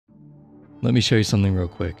Let me show you something real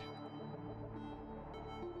quick.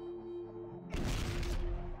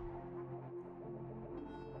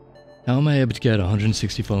 How am I able to get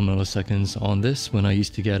 164 milliseconds on this when I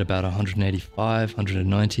used to get about 185,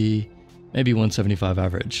 190, maybe 175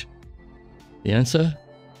 average? The answer?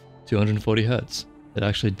 240 Hz. It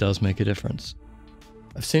actually does make a difference.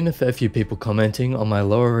 I've seen a fair few people commenting on my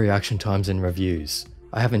lower reaction times in reviews.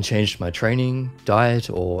 I haven't changed my training, diet,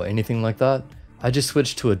 or anything like that. I just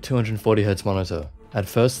switched to a 240 Hz monitor. At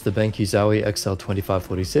first the BenQ Zowie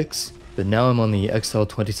XL2740, but now I'm on the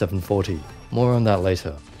XL2740. More on that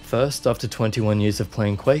later. First, after 21 years of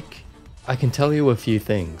playing Quake, I can tell you a few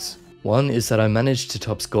things. One is that I managed to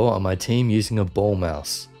top score on my team using a ball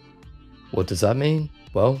mouse. What does that mean?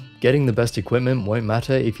 Well, getting the best equipment won't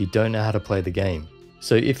matter if you don't know how to play the game.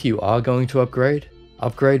 So if you are going to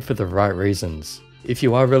upgrade for the right reasons. If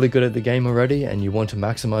you are really good at the game already and you want to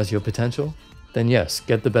maximize your potential, then yes,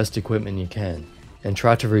 get the best equipment you can, and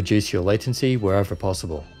try to reduce your latency wherever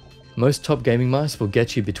possible. Most top gaming mice will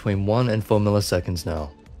get you between 1 and 4 milliseconds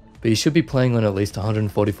now, but you should be playing on at least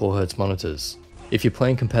 144 Hz monitors. If you're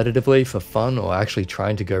playing competitively for fun or actually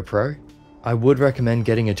trying to go pro, I would recommend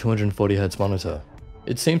getting a 240 Hz monitor.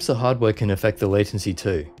 It seems the hardware can affect the latency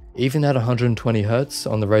too. Even at 120 Hz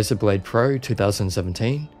on the Razer Blade Pro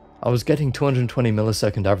 2017, I was getting 220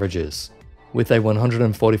 millisecond averages. With a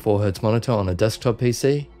 144 Hz monitor on a desktop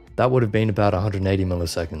PC, that would have been about 180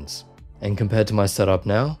 milliseconds. And compared to my setup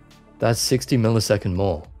now, that's 60 millisecond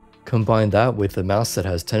more. Combine that with a mouse that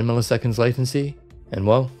has 10 milliseconds latency, and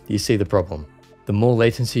well, you see the problem. The more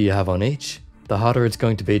latency you have on each, the harder it's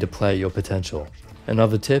going to be to play at your potential.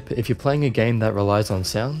 Another tip, if you're playing a game that relies on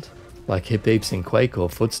sound, like hip beeps in Quake or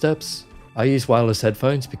footsteps, I use wireless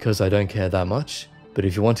headphones because I don't care that much, but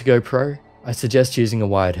if you want to go pro, I suggest using a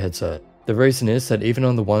wired headset. The reason is that even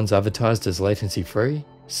on the ones advertised as latency free,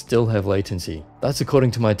 still have latency. That's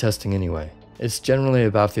according to my testing anyway. It's generally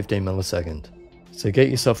about 15 millisecond. So get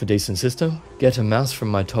yourself a decent system, get a mouse from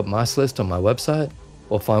my top mice list on my website,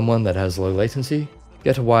 or find one that has low latency,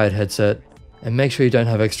 get a wired headset, and make sure you don't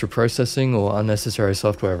have extra processing or unnecessary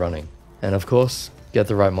software running. And of course, get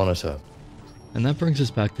the right monitor. And that brings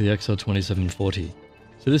us back to the XL2740.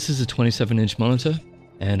 So this is a 27-inch monitor,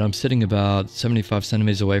 and I'm sitting about 75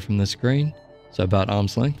 centimeters away from the screen, so about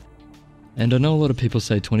arm's length. And I know a lot of people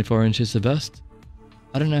say 24 inch is the best.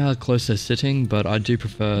 I don't know how close they're sitting, but I do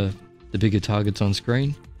prefer the bigger targets on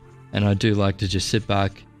screen, and I do like to just sit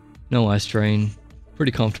back, no eye strain,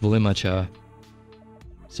 pretty comfortable in my chair.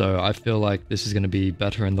 So I feel like this is going to be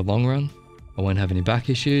better in the long run. I won't have any back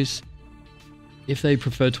issues. If they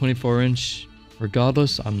prefer 24 inch,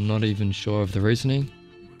 regardless, I'm not even sure of the reasoning.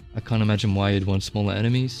 I can't imagine why you'd want smaller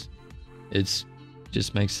enemies. It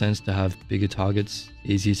just makes sense to have bigger targets,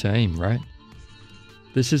 easier to aim, right?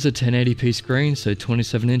 This is a 1080p screen, so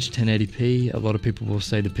 27 inch 1080p. A lot of people will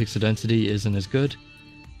say the pixel density isn't as good,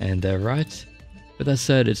 and they're right. But that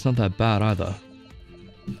said, it's not that bad either.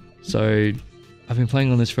 So I've been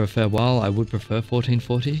playing on this for a fair while. I would prefer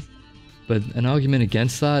 1440, but an argument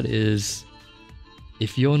against that is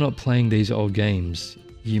if you're not playing these old games,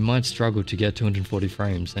 you might struggle to get 240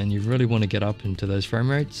 frames, and you really want to get up into those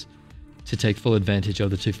frame rates to take full advantage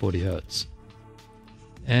of the 240 Hz.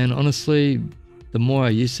 And honestly, the more I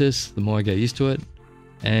use this, the more I get used to it,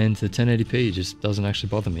 and the 1080p just doesn't actually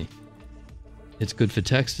bother me. It's good for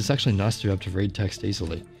text. It's actually nice to be able to read text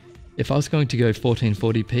easily. If I was going to go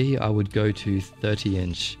 1440p, I would go to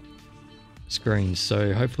 30-inch screens,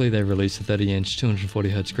 so hopefully they release a 30-inch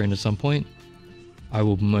 240Hz screen at some point. I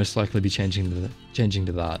will most likely be changing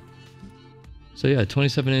to that. So yeah,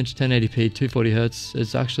 27-inch 1080p 240Hz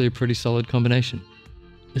is actually a pretty solid combination,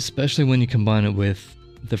 especially when you combine it with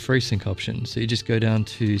the FreeSync option. So you just go down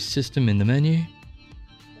to System in the menu,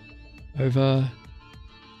 over,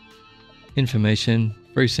 Information,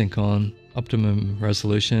 FreeSync on, Optimum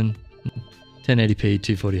Resolution, 1080p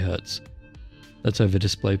 240Hz. That's over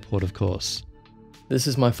DisplayPort, of course. This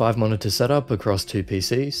is my 5-monitor setup across 2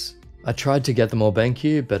 PCs. I tried to get them all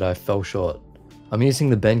BenQ, but I fell short. I'm using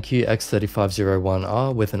the BenQ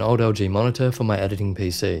X3501R with an old LG monitor for my editing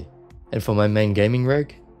PC. And for my main gaming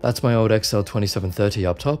rig, that's my old XL2730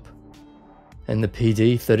 up top, and the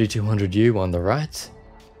PD3200U on the right,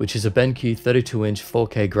 which is a BenQ 32-inch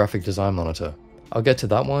 4K graphic design monitor. I'll get to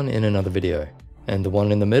that one in another video. And the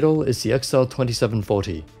one in the middle is the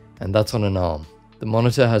XL2740, and that's on an arm. The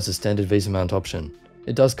monitor has a standard VESA mount option.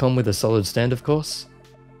 It does come with a solid stand, of course.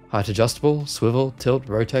 Height adjustable, swivel, tilt,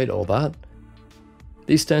 rotate, all that.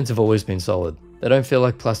 These stands have always been solid. They don't feel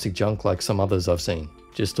like plastic junk like some others I've seen,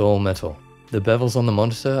 just all metal. The bevels on the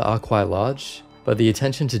monitor are quite large, but the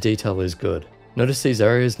attention to detail is good. Notice these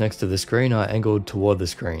areas next to the screen are angled toward the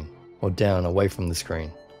screen, or down away from the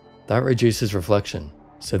screen. That reduces reflection,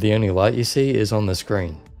 so the only light you see is on the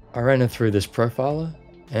screen. I ran it through this profiler,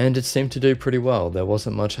 and it seemed to do pretty well. There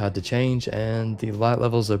wasn't much I had to change, and the light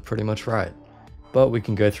levels are pretty much right. But we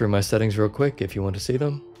can go through my settings real quick if you want to see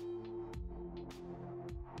them.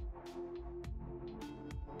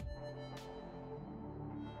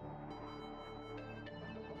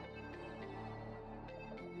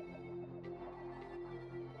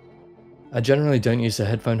 I generally don't use the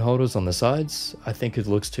headphone holders on the sides. I think it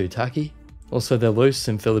looks too tacky. Also, they're loose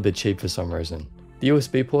and feel a bit cheap for some reason. The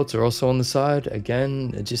USB ports are also on the side.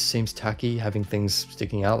 Again, it just seems tacky having things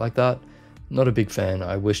sticking out like that. Not a big fan.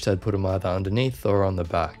 I wished I'd put them either underneath or on the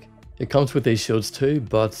back. It comes with these shields too,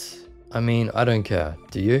 but I mean, I don't care.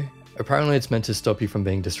 Do you? Apparently it's meant to stop you from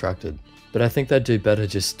being distracted, but I think they'd do better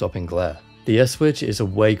just stopping glare. The S-Switch is a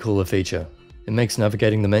way cooler feature. It makes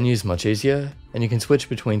navigating the menus much easier, and you can switch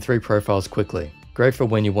between 3 profiles quickly. Great for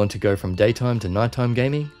when you want to go from daytime to nighttime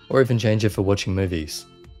gaming, or even change it for watching movies.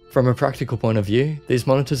 From a practical point of view, these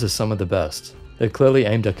monitors are some of the best. They're clearly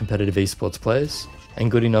aimed at competitive esports players,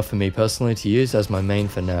 and good enough for me personally to use as my main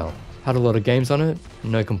for now. Had a lot of games on it,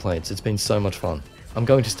 no complaints, it's been so much fun. I'm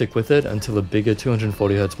going to stick with it until a bigger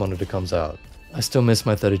 240Hz monitor comes out. I still miss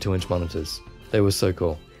my 32-inch monitors. They were so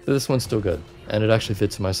cool. But this one's still good, and it actually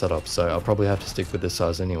fits in my setup, so I'll probably have to stick with this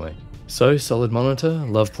size anyway. So, solid monitor,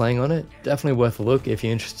 love playing on it, definitely worth a look if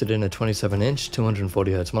you're interested in a 27-inch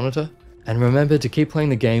 240Hz monitor. And remember to keep playing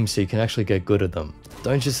the game so you can actually get good at them.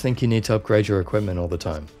 Don't just think you need to upgrade your equipment all the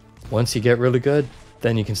time. Once you get really good,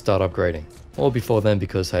 then you can start upgrading. Or before then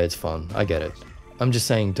because hey, it's fun, I get it. I'm just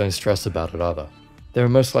saying don't stress about it either. There are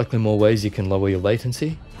most likely more ways you can lower your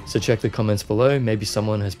latency, so check the comments below, maybe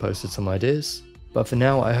someone has posted some ideas. But for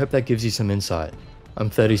now, I hope that gives you some insight. I'm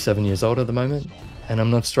 37 years old at the moment, and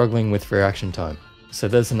I'm not struggling with reaction time. So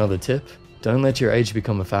there's another tip, don't let your age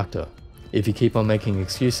become a factor. If you keep on making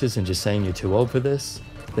excuses and just saying you're too old for this,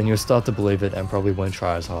 then you'll start to believe it and probably won't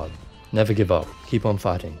try as hard. Never give up, keep on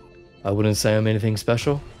fighting. I wouldn't say I'm anything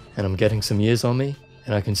special, and I'm getting some years on me,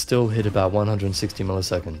 and I can still hit about 160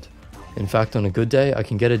 milliseconds. In fact, on a good day, I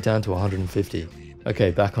can get it down to 150.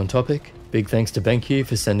 Okay, back on topic. Big thanks to BenQ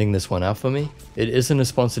for sending this one out for me. It isn't a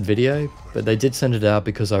sponsored video, but they did send it out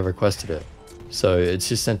because I requested it. So it's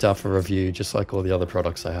just sent out for review just like all the other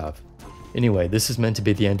products I have. Anyway, this is meant to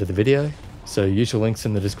be the end of the video, so use your links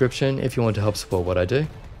in the description if you want to help support what I do.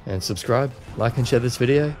 And subscribe, like and share this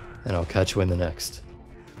video, and I'll catch you in the next.